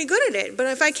actually pretty good at it. But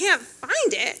if I can't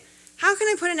find it, how can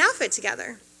I put an outfit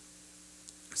together?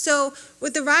 So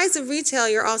with the rise of retail,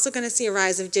 you're also going to see a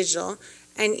rise of digital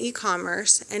and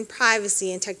e-commerce and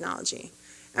privacy and technology.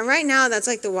 And right now, that's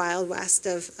like the Wild West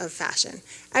of fashion.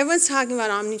 Everyone's talking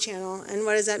about omnichannel, and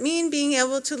what does that mean? Being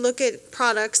able to look at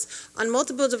products on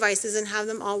multiple devices and have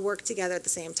them all work together at the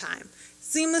same time.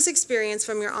 Seamless experience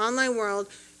from your online world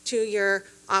to your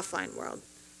offline world.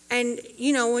 And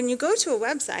when you go to a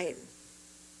website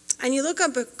and you look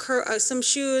up some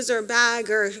shoes or a bag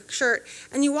or a shirt,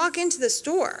 and you walk into the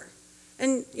store,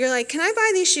 and you're like, can I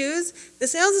buy these shoes? The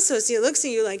sales associate looks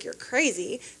at you like you're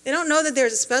crazy. They don't know that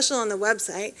there's a special on the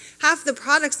website. Half the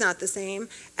product's not the same.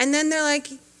 And then they're like,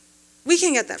 we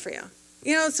can get that for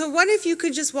you. So what if you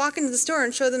could just walk into the store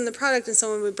and show them the product and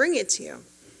someone would bring it to you?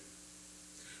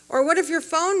 Or what if your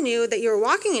phone knew that you were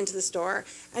walking into the store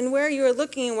and where you were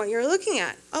looking and what you were looking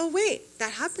at? Oh, wait,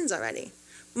 that happens already.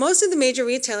 Most of the major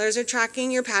retailers are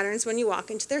tracking your patterns when you walk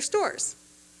into their stores.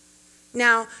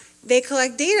 Now, they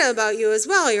collect data about you as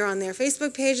well. You're on their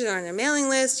Facebook page, they're on their mailing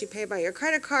list, you pay by your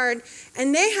credit card,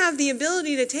 and they have the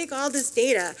ability to take all this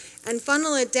data and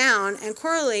funnel it down and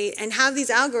correlate and have these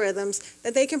algorithms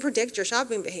that they can predict your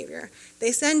shopping behavior.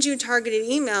 They send you targeted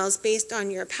emails based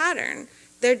on your pattern.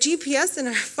 Their GPS in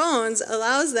our phones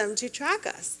allows them to track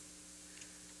us.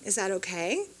 Is that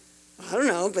okay? I don't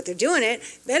know, but they're doing it.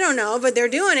 They don't know, but they're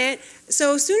doing it.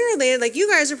 So sooner or later, you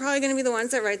guys are probably going to be the ones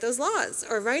that write those laws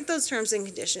or write those terms and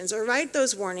conditions or write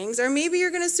those warnings, or maybe you're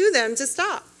going to sue them to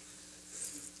stop.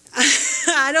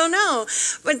 I don't know.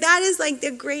 But that is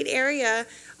the great area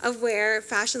of where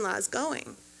fashion law is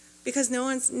going. Because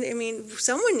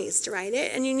someone needs to write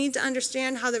it, and you need to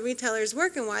understand how the retailers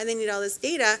work and why they need all this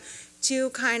data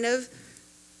to kind of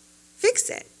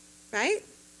fix it, right?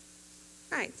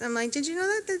 Right. I'm like, did you know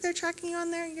that they're tracking you on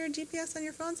your GPS on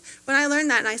your phones? When I learned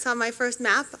that and I saw my first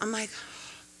map, I'm like,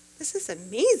 oh, this is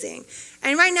amazing.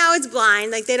 And right now it's blind,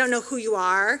 like they don't know who you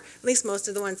are, at least most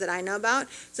of the ones that I know about.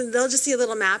 So they'll just see a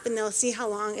little map and they'll see how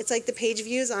long, it's like the page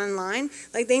views online.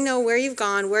 Like they know where you've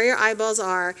gone, where your eyeballs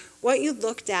are, what you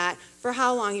looked at, for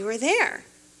how long you were there.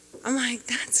 I'm like,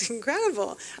 that's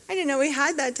incredible. I didn't know we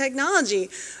had that technology.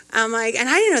 I'm like, and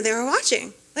I didn't know they were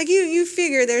watching. Like you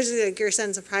figure there's like your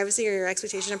sense of privacy or your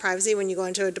expectation of privacy when you go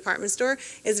into a department store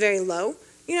is very low.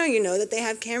 You know that they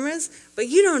have cameras, but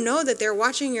you don't know that they're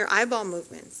watching your eyeball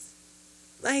movements.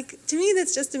 Like, to me,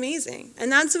 that's just amazing.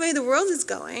 And that's the way the world is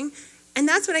going, and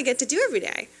that's what I get to do every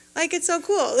day. Like, it's so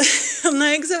cool. I'm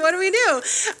like, so what do?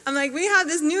 I'm like, we have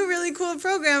this new really cool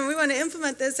program. We want to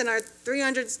implement this in our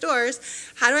 300 stores.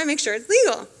 How do I make sure it's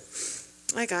legal?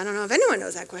 Like, I don't know if anyone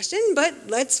knows that question, but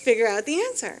let's figure out the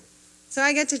answer. So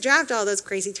I get to draft all those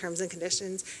crazy terms and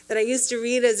conditions that I used to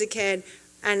read as a kid,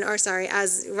 when I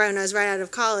was right out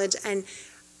of college, and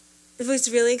it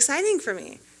was really exciting for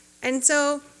me. And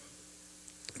so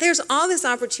there's all this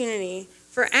opportunity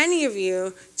for any of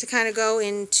you to kind of go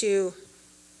into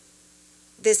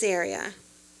this area.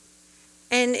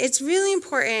 And it's really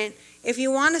important, if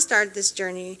you want to start this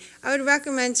journey, I would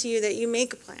recommend to you that you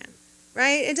make a plan,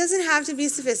 right? It doesn't have to be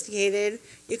sophisticated.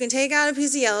 You can take out a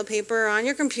piece of yellow paper on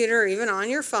your computer or even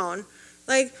on your phone.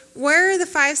 Like, where are the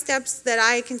 5 steps that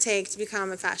I can take to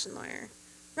become a fashion lawyer,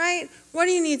 right? What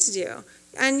do you need to do?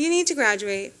 And you need to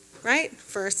graduate, right,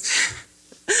 first,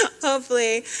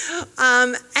 hopefully.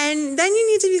 And then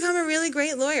you need to become a really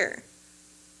great lawyer.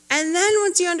 And then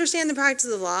once you understand the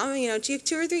practice of law, 2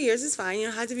 or 3 years is fine. You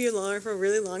don't have to be a lawyer for a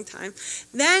really long time.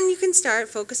 Then you can start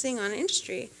focusing on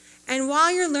industry. And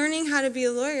while you're learning how to be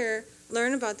a lawyer,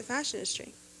 learn about the fashion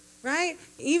industry, right?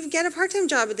 You get a part-time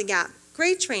job at the Gap.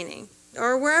 Great training.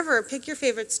 Or wherever, pick your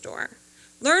favorite store.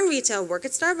 Learn retail, work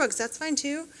at Starbucks, that's fine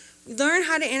too. Learn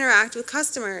how to interact with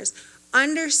customers.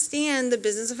 Understand the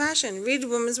business of fashion. Read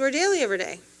Women's Wear Daily every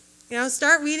day.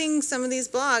 Start reading some of these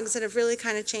blogs that have really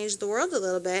kind of changed the world a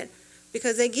little bit,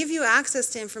 because they give you access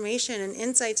to information and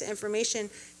insight to information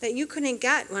that you couldn't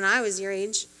get when I was your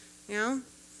age,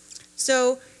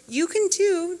 So you can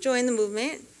too join the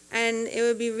movement, and it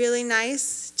would be really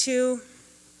nice to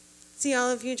see all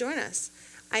of you join us.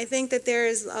 I think that there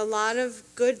is a lot of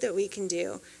good that we can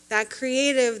do. That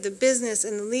creative, the business,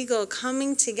 and the legal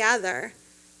coming together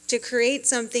to create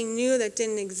something new that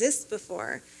didn't exist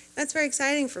before. That's very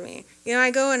exciting for me.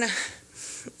 I go and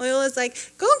Loyola's like,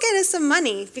 go get us some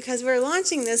money because we're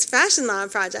launching this fashion law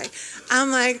project. I'm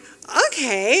like,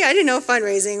 okay. I didn't know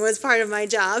fundraising was part of my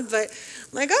job, but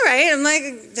I'm like, all right. I'm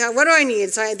like, what do I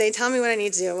need? So they tell me what I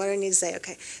need to do. What do I need to say?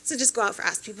 Okay. So just go out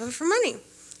ask people for money.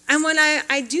 And when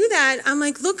I do that, I'm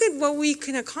like, look at what we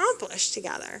can accomplish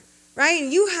together, right?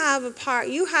 You have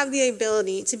the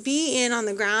ability to be in on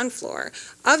the ground floor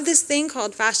of this thing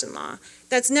called fashion law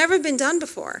that's never been done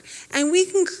before. And we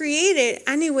can create it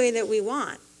any way that we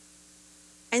want.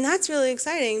 And that's really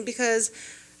exciting because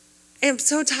I'm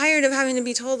so tired of having to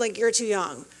be told, like, you're too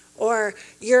young, or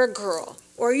you're a girl,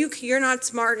 or you're not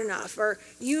smart enough, or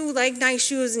you like nice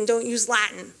shoes and don't use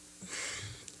Latin.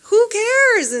 Who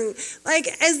cares? And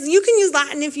as you can use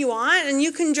Latin if you want, and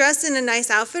you can dress in a nice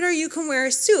outfit, or you can wear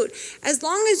a suit. As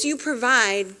long as you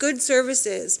provide good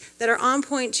services that are on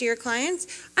point to your clients,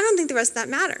 I don't think the rest of that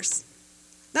matters.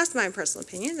 That's my personal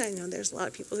opinion. I know there's a lot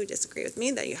of people who disagree with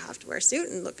me that you have to wear a suit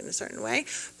and look in a certain way,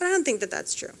 but I don't think that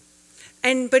that's true.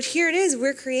 But here it is,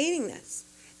 we're creating this.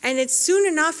 And it's soon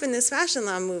enough in this fashion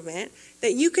law movement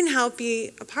that you can help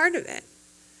be a part of it.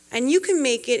 And you can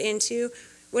make it into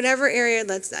whatever area,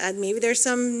 maybe there's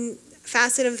some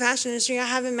facet of the fashion industry I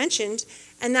haven't mentioned,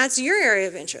 and that's your area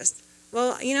of interest.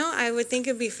 Well, I would think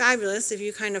it'd be fabulous if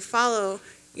you kind of follow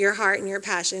your heart and your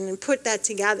passion and put that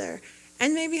together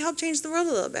and maybe help change the world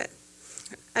a little bit.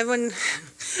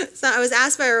 So I was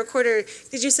asked by a recorder,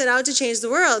 did you set out to change the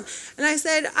world? And I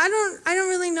said, I don't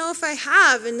really know if I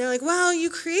have. And they're like, well, you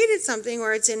created something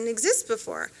where it didn't exist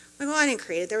before. I'm like, well, I didn't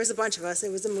create it. There was a bunch of us.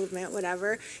 It was a movement,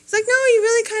 whatever. He's like, no, you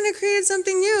really kind of created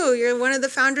something new. You're one of the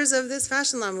founders of this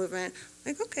fashion law movement.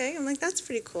 I'm like, okay. I'm like, that's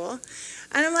pretty cool.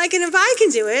 And I'm like, and if I can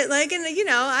do it,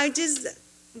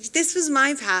 this was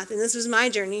my path and this was my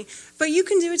journey, but you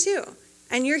can do it too.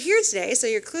 And you're here today, so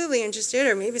you're clearly interested,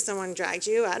 or maybe someone dragged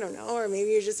you, I don't know, or maybe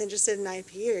you're just interested in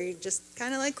IP, or you just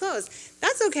kind of like clothes.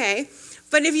 That's okay.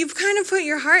 But if you kind of put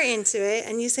your heart into it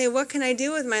and you say, what can I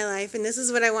do with my life, and this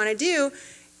is what I want to do,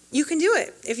 you can do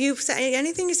it. If you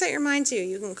anything you set your mind to,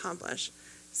 you can accomplish.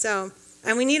 So,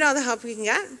 and we need all the help we can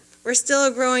get. We're still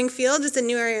a growing field. It's a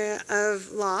new area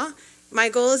of law. My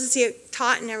goal is to see it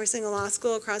taught in every single law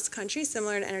school across the country,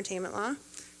 similar to entertainment law.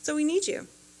 So we need you.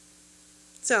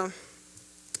 So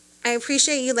I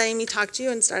appreciate you letting me talk to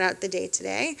you and start out the day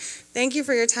today. Thank you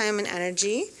for your time and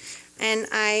energy. And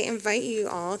I invite you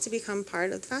all to become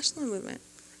part of the fashion law movement.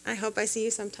 I hope I see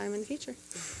you sometime in the future.